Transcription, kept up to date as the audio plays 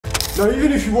Now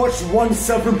even if you watch one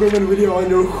self-improvement video in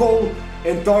your whole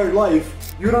entire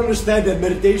life, you'd understand that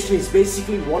meditation is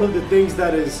basically one of the things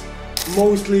that is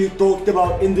mostly talked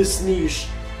about in this niche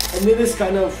and in this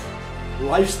kind of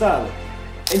lifestyle.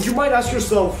 And you might ask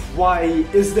yourself, why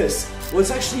is this? Well,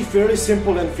 it's actually fairly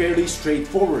simple and fairly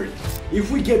straightforward. If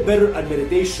we get better at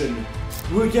meditation,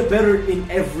 we'll get better in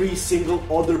every single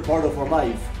other part of our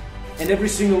life and every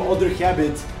single other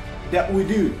habit that we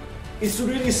do. It's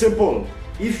really simple.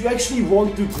 If you actually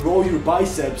want to grow your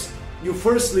biceps, you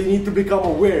firstly need to become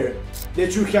aware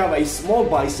that you have a small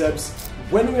biceps.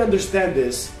 When we understand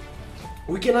this,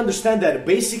 we can understand that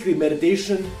basically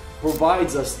meditation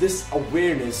provides us this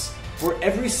awareness for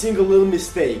every single little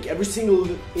mistake, every single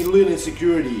little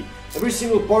insecurity, every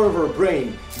single part of our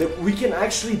brain that we can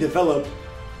actually develop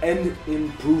and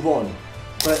improve on.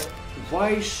 But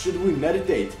why should we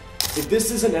meditate? If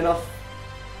this isn't enough,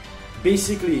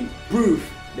 basically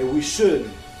proof that we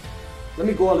should, let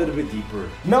me go a little bit deeper.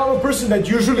 Now I'm a person that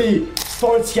usually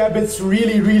starts habits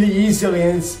really easily,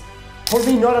 and it's for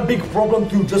me not a big problem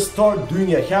to just start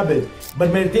doing a habit,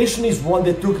 but meditation is one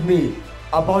that took me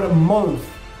about a month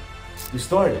to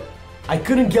start. I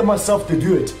couldn't get myself to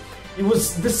do it. It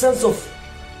was this sense of,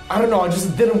 I don't know, I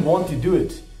just didn't want to do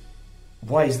it.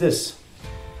 Why is this?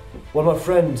 Well, my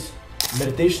friend,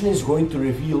 meditation is going to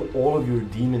reveal all of your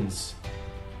demons.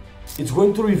 It's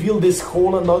going to reveal this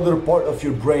whole another part of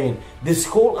your brain, this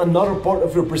whole another part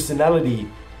of your personality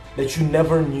that you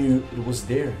never knew it was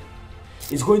there.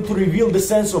 It's going to reveal the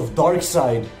sense of dark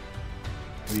side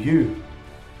to you.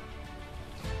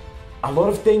 A lot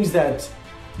of things that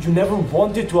you never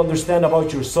wanted to understand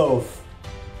about yourself,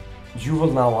 you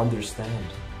will now understand.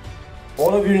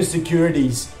 All of your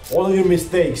insecurities, all of your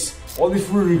mistakes, all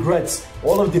of your regrets,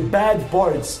 all of the bad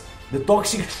parts, the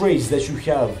toxic traits that you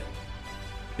have,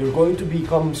 you're going to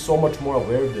become so much more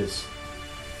aware of this.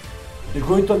 You're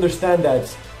going to understand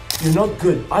that you're not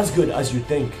good as you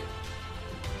think.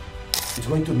 It's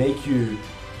going to make you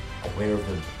aware of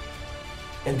them.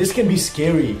 And this can be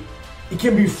scary. It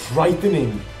can be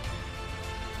frightening.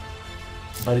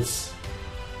 But it's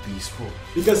peaceful.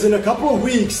 Because in a couple of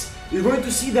weeks, you're going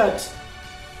to see that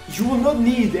you will not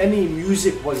need any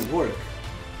music while you work.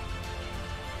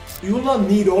 You will not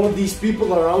need all of these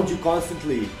people around you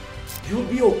constantly. You'll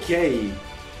be okay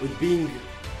with being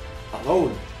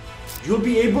alone. You'll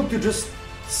be able to just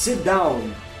sit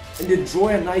down and enjoy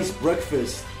a nice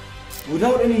breakfast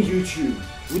without any YouTube,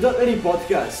 without any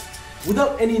podcast,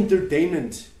 without any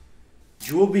entertainment.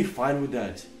 You will be fine with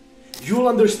that. You will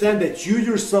understand that you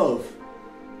yourself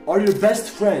are your best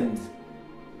friend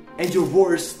and your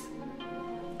worst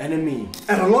enemy.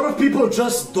 And a lot of people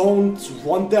just don't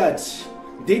want that.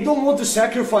 They don't want to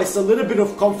sacrifice a little bit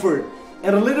of comfort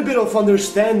and a little bit of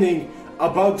understanding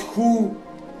about who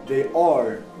they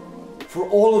are for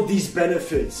all of these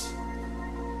benefits.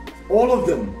 All of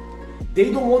them.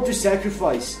 They don't want to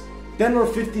sacrifice 10 or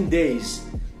 15 days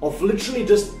of literally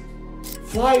just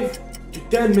 5 to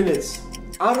 10 minutes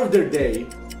out of their day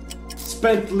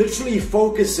spent literally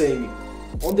focusing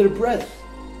on their breath.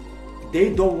 They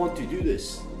don't want to do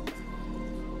this.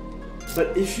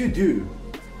 But if you do,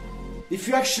 if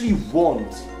you actually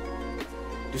want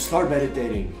to start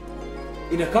meditating,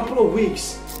 in a couple of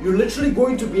weeks, you're literally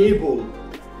going to be able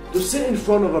to sit in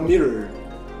front of a mirror,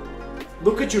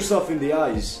 look at yourself in the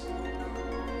eyes,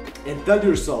 and tell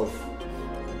yourself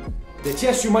that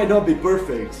yes, you might not be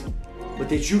perfect, but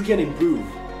that you can improve.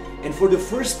 And for the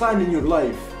first time in your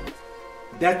life,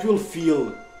 that will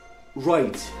feel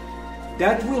right.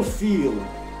 That will feel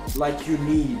like you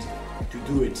need to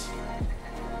do it.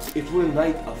 It will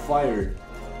ignite a fire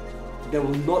that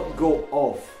will not go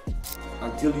off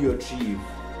until you achieve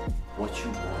what you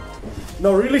want. Now,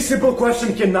 a really simple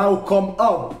question can now come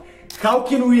up. How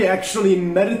can we actually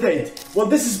meditate? Well,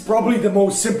 this is probably the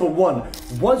most simple one.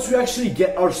 Once we actually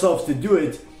get ourselves to do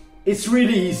it, it's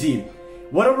really easy.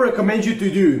 What I recommend you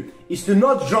to do is to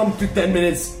not jump to 10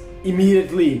 minutes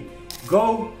immediately.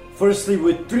 Go firstly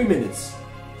with 3 minutes.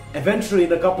 Eventually,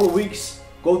 in a couple of weeks,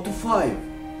 go to 5.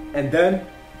 And then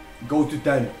go to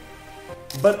 10.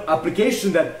 But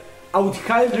application that I would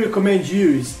highly recommend you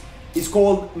use is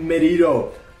called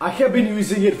Medito. I have been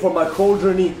using it for my whole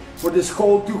journey for this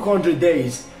whole 200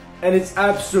 days, and it's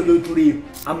absolutely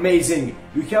amazing.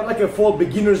 You have like a full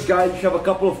beginner's guide, you have a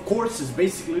couple of courses,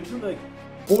 basically literally like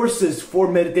courses for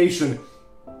meditation.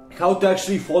 How to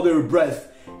actually follow your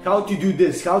breath, how to do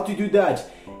this, how to do that.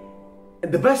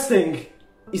 And the best thing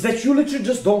is that you literally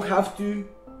just don't have to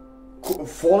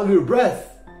follow your breath.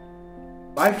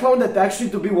 I found that actually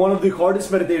to be one of the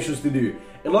hardest meditations to do.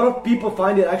 A lot of people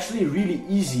find it actually really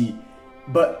easy,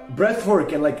 but breath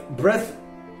work and like breath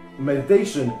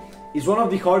meditation is one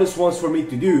of the hardest ones for me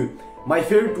to do. My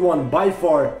favorite one by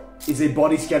far is a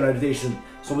body scan meditation.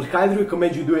 So I would highly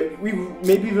recommend you do it,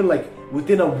 maybe even like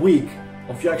within a week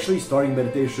of you actually starting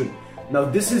meditation. Now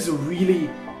this is really,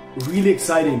 really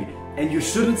exciting, and you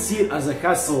shouldn't see it as a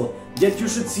hassle, yet you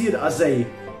should see it as a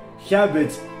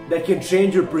habit that can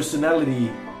change your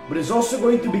personality, but it's also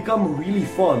going to become really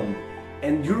fun,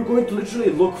 and you're going to literally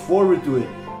look forward to it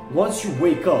once you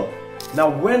wake up. Now,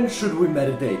 when should we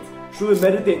meditate? Should we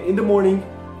meditate in the morning,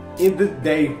 in the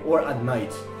day, or at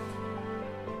night?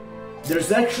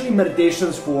 There's actually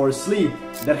meditations for sleep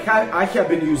that I have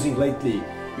been using lately,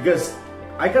 because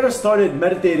I kind of started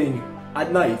meditating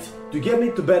at night to get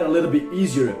me to bed a little bit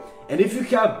easier. And if you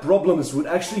have problems with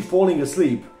actually falling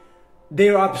asleep, they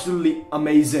are absolutely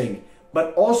amazing.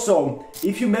 But also,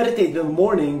 if you meditate in the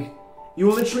morning, you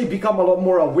will literally become a lot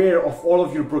more aware of all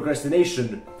of your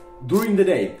procrastination during the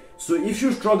day. So if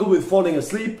you struggle with falling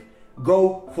asleep,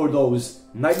 go for those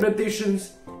night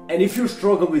meditations. And if you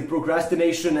struggle with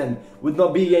procrastination and with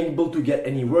not being able to get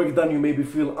any work done, you maybe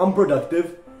feel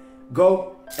unproductive,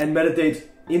 go and meditate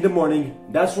in the morning.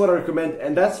 That's what I recommend,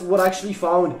 and that's what I actually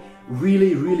found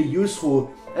really, really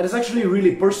useful. And it's actually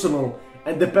really personal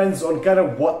and depends on kind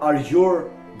of what are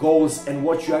your goals and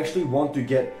what you actually want to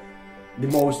get the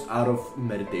most out of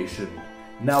meditation.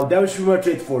 Now that was pretty much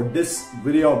it for this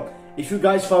video. If you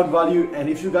guys found value and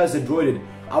if you guys enjoyed it,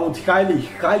 I would highly,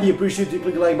 highly appreciate you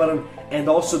click the like button and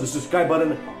also the subscribe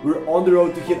button. We're on the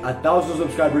road to hit 1,000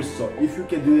 subscribers, so if you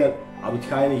can do that, I would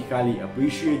highly, highly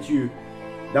appreciate you.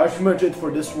 That was pretty much it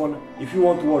for this one. If you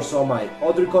want to watch some of my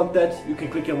other content, you can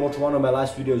click and watch one of my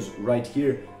last videos right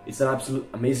here. It's an absolute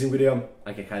amazing video.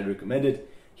 I can highly recommend it.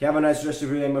 Have a nice rest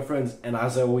of your day, my friends, and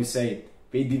as I always say,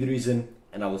 faith be the reason,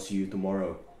 and I will see you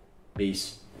tomorrow.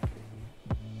 Peace.